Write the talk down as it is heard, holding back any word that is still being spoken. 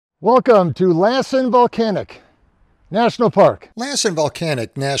Welcome to Lassen Volcanic National Park. Lassen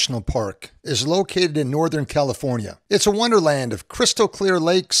Volcanic National Park is located in Northern California. It's a wonderland of crystal clear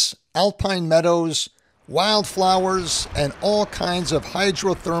lakes, alpine meadows, wildflowers, and all kinds of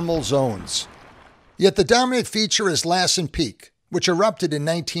hydrothermal zones. Yet the dominant feature is Lassen Peak, which erupted in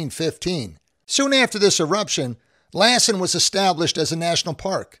 1915. Soon after this eruption, Lassen was established as a national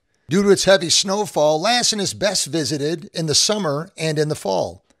park. Due to its heavy snowfall, Lassen is best visited in the summer and in the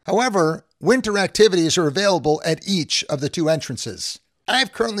fall. However, winter activities are available at each of the two entrances.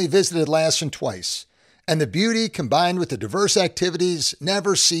 I've currently visited Lassen twice, and the beauty combined with the diverse activities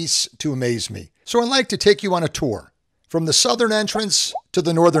never cease to amaze me. So I'd like to take you on a tour from the southern entrance to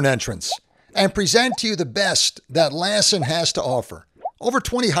the northern entrance and present to you the best that Lassen has to offer. Over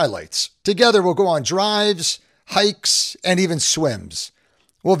 20 highlights. Together we'll go on drives, hikes, and even swims.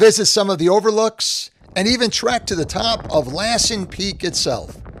 We'll visit some of the overlooks and even trek to the top of Lassen Peak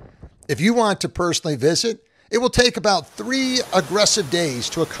itself. If you want to personally visit, it will take about 3 aggressive days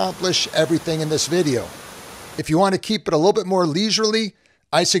to accomplish everything in this video. If you want to keep it a little bit more leisurely,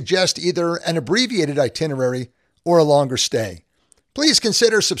 I suggest either an abbreviated itinerary or a longer stay. Please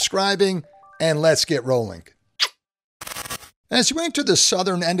consider subscribing, and let's get rolling. As you enter the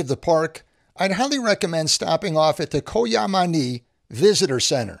southern end of the park, I'd highly recommend stopping off at the Koyamani Visitor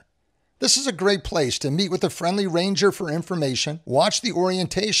Center. This is a great place to meet with a friendly ranger for information, watch the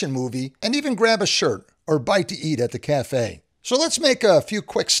orientation movie, and even grab a shirt or bite to eat at the cafe. So let's make a few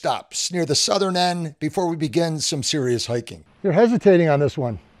quick stops near the southern end before we begin some serious hiking. You're hesitating on this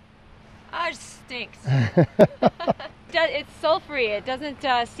one. Oh, it stinks. It's sulfury. It doesn't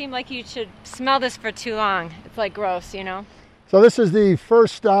seem like you should smell this for too long. It's like gross, you know? So this is the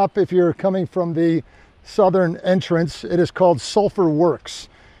first stop if you're coming from the southern entrance. It is called Sulphur Works.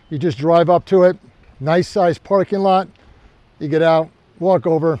 You just drive up to it, nice sized parking lot. You get out, walk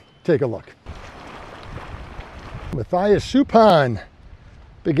over, take a look. Matthias Suppan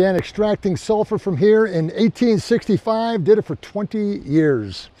began extracting sulfur from here in 1865, did it for 20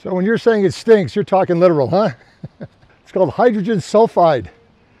 years. So when you're saying it stinks, you're talking literal, huh? It's called hydrogen sulfide.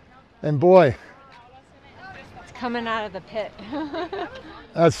 And boy, It's coming out of the pit.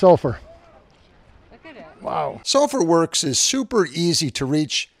 that's sulfur. Look at it. Wow. Sulphur Works is super easy to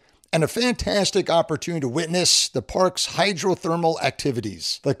reach and a fantastic opportunity to witness the park's hydrothermal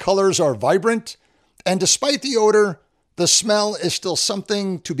activities. The colors are vibrant, and despite the odor, the smell is still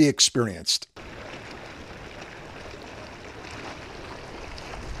something to be experienced.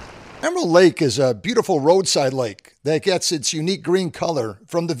 Emerald Lake is a beautiful roadside lake that gets its unique green color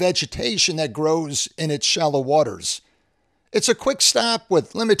from the vegetation that grows in its shallow waters. It's a quick stop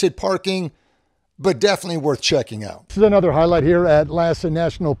with limited parking, but definitely worth checking out. This is another highlight here at Lassen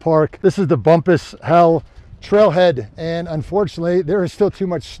National Park. This is the Bumpus Hell Trailhead, and unfortunately there is still too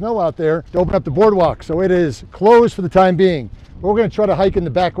much snow out there to open up the boardwalk, so it is closed for the time being. We're going to try to hike in the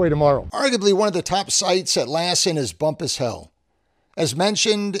back way tomorrow. Arguably one of the top sites at Lassen is Bumpus Hell. As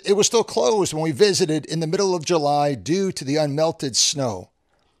mentioned, it was still closed when we visited in the middle of July due to the unmelted snow.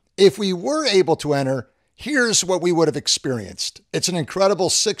 If we were able to enter, here's what we would have experienced. It's an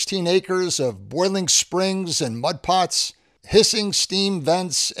incredible 16 acres of boiling springs and mud pots, hissing steam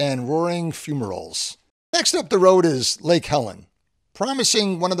vents, and roaring fumaroles. Next up the road is Lake Helen,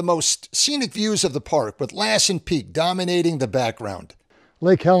 promising one of the most scenic views of the park with Lassen Peak dominating the background.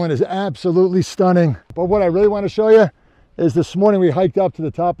 Lake Helen is absolutely stunning. But what I really want to show you is this morning we hiked up to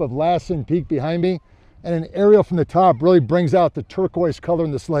the top of Lassen Peak behind me, and an aerial from the top really brings out the turquoise color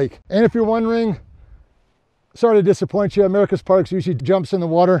in this lake. And if you're wondering, sorry to disappoint you, America's Parks usually jumps in the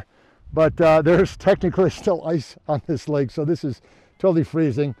water, but there's technically still ice on this lake, so this is totally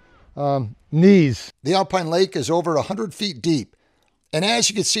freezing. Knees. The Alpine Lake is over 100 feet deep, and as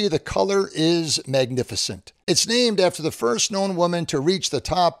you can see, the color is magnificent. It's named after the first known woman to reach the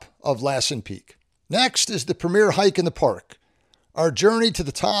top of Lassen Peak. Next is the premier hike in the park, our journey to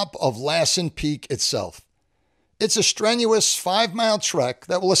the top of Lassen Peak itself. It's a strenuous 5-mile trek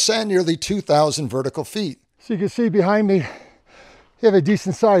that will ascend nearly 2,000 vertical feet. So you can see behind me, you have a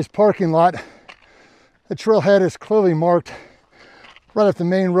decent sized parking lot. The trailhead is clearly marked right off the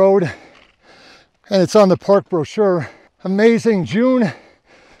main road, and it's on the park brochure. Amazing, June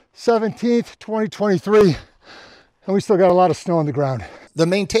 17th, 2023, and we still got a lot of snow on the ground. The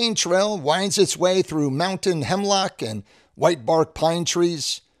maintained trail winds its way through mountain hemlock and white bark pine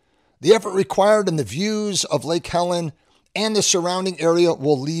trees. The effort required and the views of Lake Helen and the surrounding area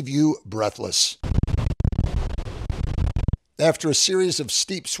will leave you breathless. After a series of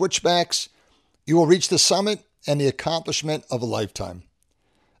steep switchbacks, you will reach the summit and the accomplishment of a lifetime.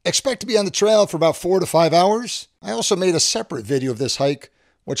 Expect to be on the trail for about 4 to 5 hours. I also made a separate video of this hike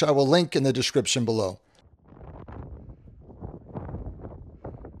which I will link in the description below.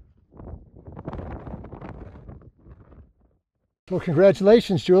 Well,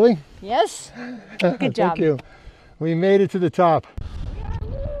 congratulations, Julie. Yes. Good job. Thank you. We made it to the top.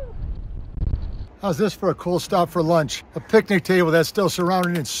 How's this for a cool stop for lunch? A picnic table that's still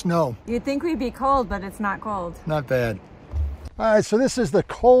surrounded in snow. You'd think we'd be cold, but it's not cold. Not bad. All right, so this is the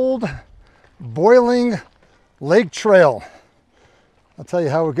Cold Boiling Lake Trail. I'll tell you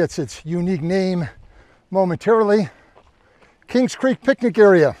how it gets its unique name momentarily. Kings Creek Picnic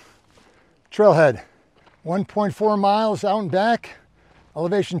Area, trailhead. 1.4 miles out and back,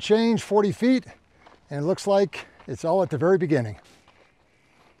 elevation change 40 feet, and it looks like it's all at the very beginning.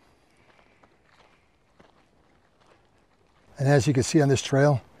 And as you can see on this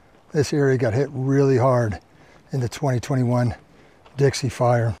trail, this area got hit really hard in the 2021 Dixie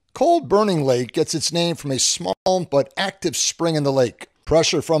Fire. Cold Burning Lake gets its name from a small but active spring in the lake.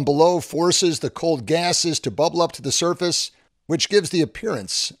 Pressure from below forces the cold gases to bubble up to the surface, which gives the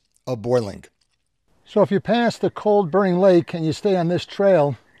appearance of boiling. So if you pass the Cold Burning Lake and you stay on this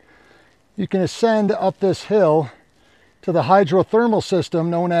trail, you can ascend up this hill to the hydrothermal system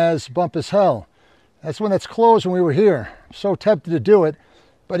known as Bumpus Hell. That's one that's closed when we were here. I'm so tempted to do it,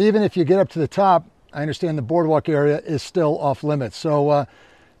 but even if you get up to the top, I understand the boardwalk area is still off limits. So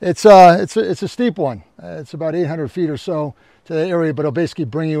it's a steep one. It's about 800 feet or so to the area, but it'll basically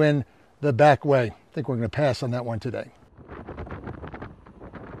bring you in the back way. I think we're going to pass on that one today.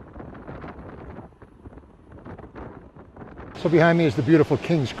 So behind me is the beautiful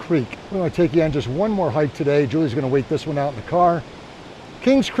Kings Creek. We're going to take you on just one more hike today. Julie's going to wait this one out in the car.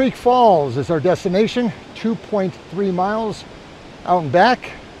 Kings Creek Falls is our destination, 2.3 miles out and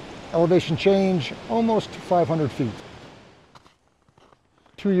back. Elevation change almost 500 feet.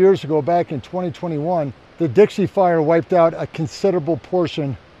 2 years ago, back in 2021, the Dixie Fire wiped out a considerable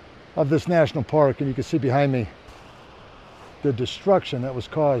portion of this national park, and you can see behind me the destruction that was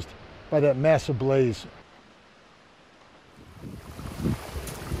caused by that massive blaze.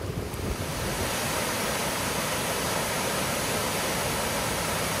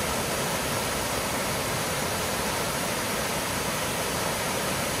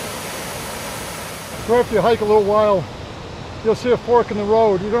 So after you hike a little while, you'll see a fork in the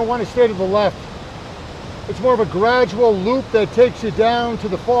road. You're going to want to stay to the left. It's more of a gradual loop that takes you down to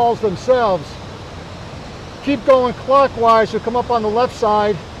the falls themselves. Keep going clockwise, you'll come up on the left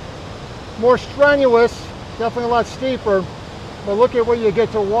side. More strenuous, definitely a lot steeper, but look at what you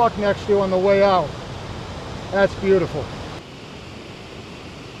get to walk next to on the way out. That's beautiful.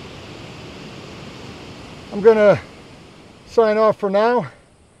 I'm going to sign off for now.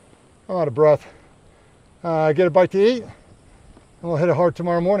 I'm out of breath. Get a bite to eat, and we'll hit it hard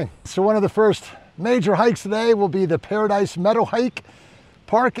tomorrow morning. So one of the first major hikes today will be the Paradise Meadow Hike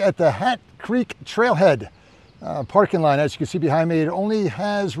Park at the Hat Creek Trailhead parking lot. As you can see behind me, it only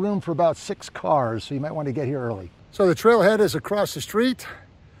has room for about 6 cars, so you might want to get here early. So the trailhead is across the street,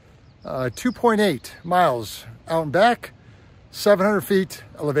 2.8 miles out and back, 700 feet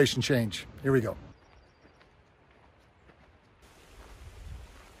elevation change. Here we go.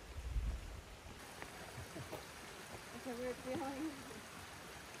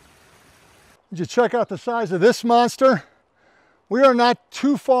 Did you check out the size of this monster? We are not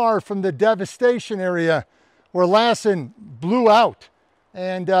too far from the devastation area where Lassen blew out.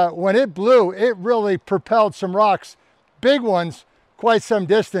 And when it blew, it really propelled some rocks, big ones, quite some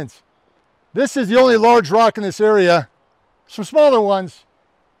distance. This is the only large rock in this area. Some smaller ones,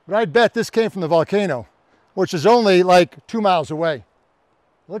 but I'd bet this came from the volcano, which is only like 2 miles away.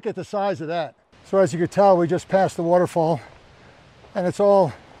 Look at the size of that. So as you can tell, we just passed the waterfall, and it's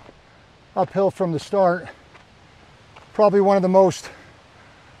all uphill from the start. Probably one of the most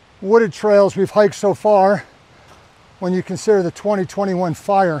wooded trails we've hiked so far when you consider the 2021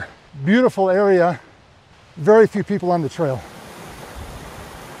 fire. Beautiful area, very few people on the trail.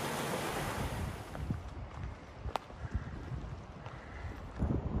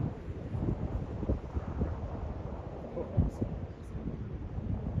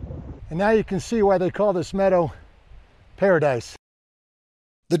 And now you can see why they call this meadow Paradise.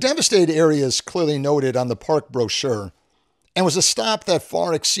 The devastated area is clearly noted on the park brochure and was a stop that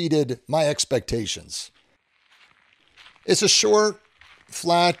far exceeded my expectations. It's a short,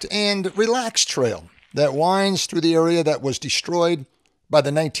 flat, and relaxed trail that winds through the area that was destroyed by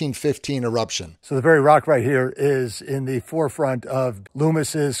the 1915 eruption. So the very rock right here is in the forefront of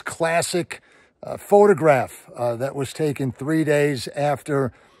Loomis's classic photograph that was taken 3 days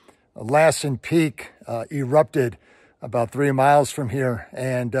after Lassen Peak erupted about 3 miles from here,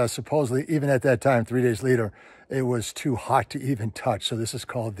 and supposedly even at that time, 3 days later, it was too hot to even touch. So this is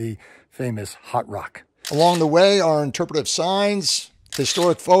called the famous hot rock. Along the way are interpretive signs,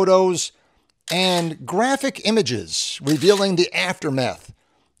 historic photos, and graphic images revealing the aftermath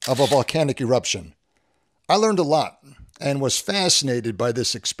of a volcanic eruption. I learned a lot and was fascinated by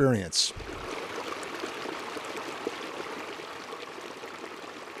this experience.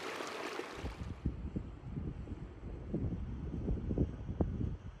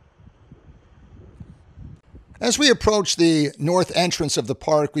 As we approach the north entrance of the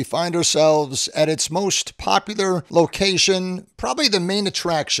park, we find ourselves at its most popular location, probably the main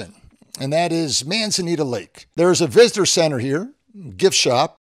attraction, and that is Manzanita Lake. There is a visitor center here, gift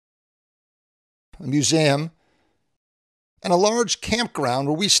shop, a museum, and a large campground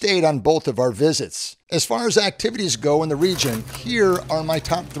where we stayed on both of our visits. As far as activities go in the region, here are my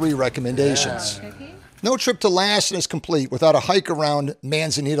top 3 recommendations. Okay. No trip to Lassen is complete without a hike around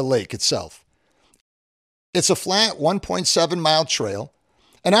Manzanita Lake itself. It's a flat 1.7-mile trail,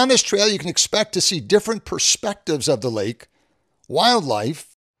 and on this trail you can expect to see different perspectives of the lake,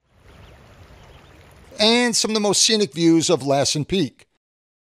 wildlife, and some of the most scenic views of Lassen Peak.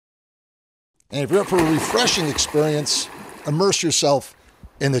 And if you're up for a refreshing experience, immerse yourself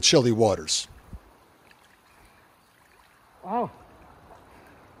in the chilly waters. Wow.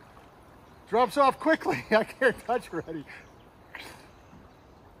 Drops off quickly. I can't touch already.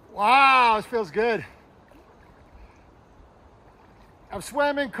 Wow, this feels good. I've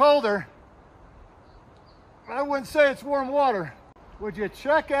swam in colder. I wouldn't say it's warm water. Would you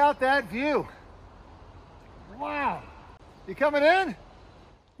check out that view? Wow. You coming in?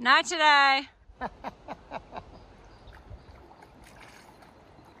 Not today.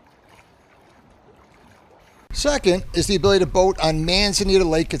 Second is the ability to boat on Manzanita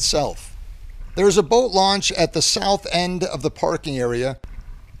Lake itself. There is a boat launch at the south end of the parking area,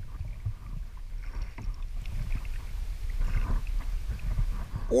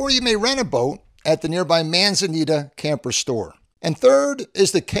 or you may rent a boat at the nearby Manzanita Camper Store. And third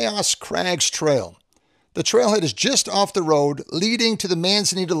is the Chaos Crags Trail. The trailhead is just off the road leading to the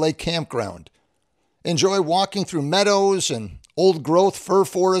Manzanita Lake Campground. Enjoy walking through meadows and old-growth fir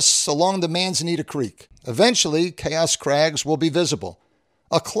forests along the Manzanita Creek. Eventually, Chaos Crags will be visible,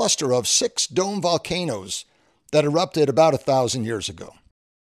 a cluster of 6 dome volcanoes that erupted about 1,000 years ago.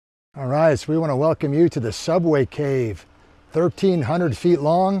 All right, so we want to welcome you to the Subway Cave. 1,300 feet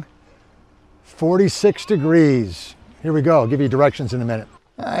long, 46 degrees. Here we go, I'll give you directions in a minute.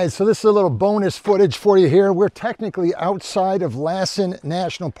 All right, so this is a little bonus footage for you here. We're technically outside of Lassen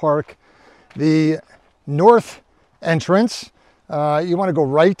National Park. The north entrance, you want to go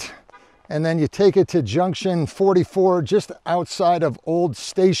right, and then you take it to junction 44, just outside of Old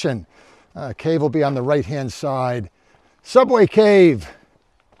Station. Cave will be on the right-hand side. Subway Cave.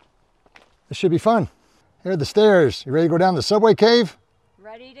 This should be fun. Here are the stairs. You ready to go down the Subway Cave?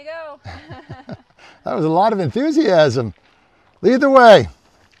 Ready to go. That was a lot of enthusiasm. Lead the way.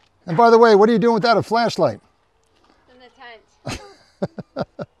 And by the way, what are you doing without a flashlight? In the tent.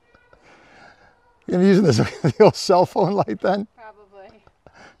 You're using this the old cell phone light then? Probably.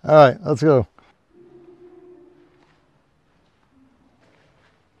 All right, let's go.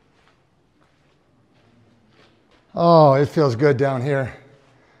 Oh, it feels good down here.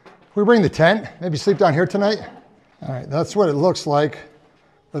 Can we bring the tent? Maybe sleep down here tonight? All right, that's what it looks like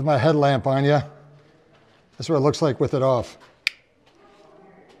with my headlamp on you. That's what it looks like with it off.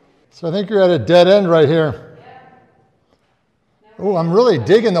 So I think you're at a dead end right here. Oh, I'm really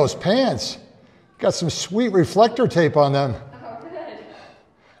digging those pants. Got some sweet reflector tape on them. Oh, good.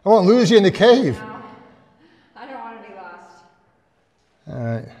 I won't lose you in the cave. No, I don't want to be lost. All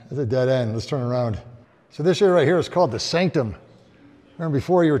right, that's a dead end. Let's turn around. So this area right here is called the Sanctum. Remember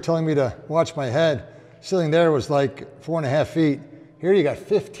before you were telling me to watch my head? Ceiling there was like 4.5 feet. Here you got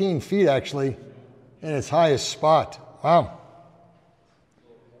 15 feet actually in its highest spot. Wow.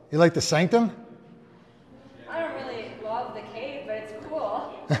 You like the Sanctum? I don't really love the cave, but it's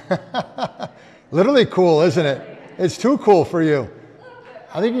cool. Literally cool, isn't it? It's too cool for you.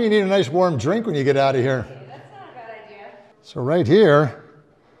 I think you need a nice warm drink when you get out of here. That's not a bad idea. So right here,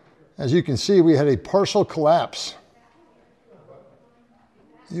 as you can see, we had a partial collapse.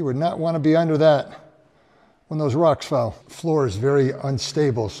 You would not want to be under that when those rocks fell. The floor is very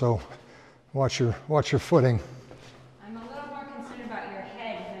unstable, so watch your footing. I'm a little more concerned about your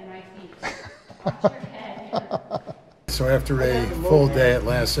head than my feet. Watch your head. So after a full day at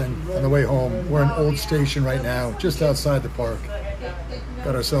Lassen, on the way home, we're in Old Station right now, just outside the park.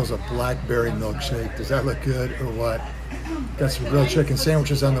 Got ourselves a blackberry milkshake. Does that look good or what? Got some grilled chicken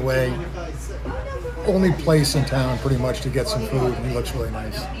sandwiches on the way. Only place in town pretty much to get some food, and it looks really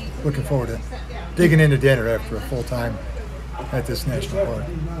nice. Looking forward to digging into dinner after a full time at this national park.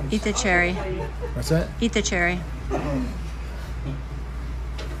 Eat the cherry. What's that? Eat the cherry. There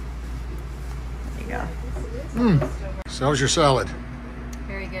you go. So how's your salad?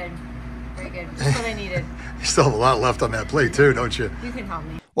 Very good. Very good. Just what I needed. You still have a lot left on that plate too, don't you? You can help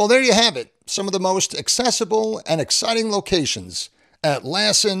me. Well, there you have it. Some of the most accessible and exciting locations at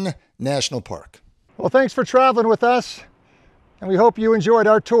Lassen National Park. Well, thanks for traveling with us, and we hope you enjoyed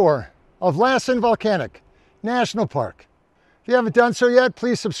our tour of Lassen Volcanic National Park. If you haven't done so yet,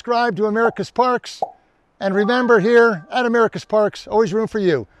 please subscribe to America's Parks. And remember, here at America's Parks, always room for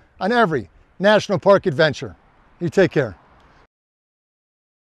you on every national park adventure. You take care.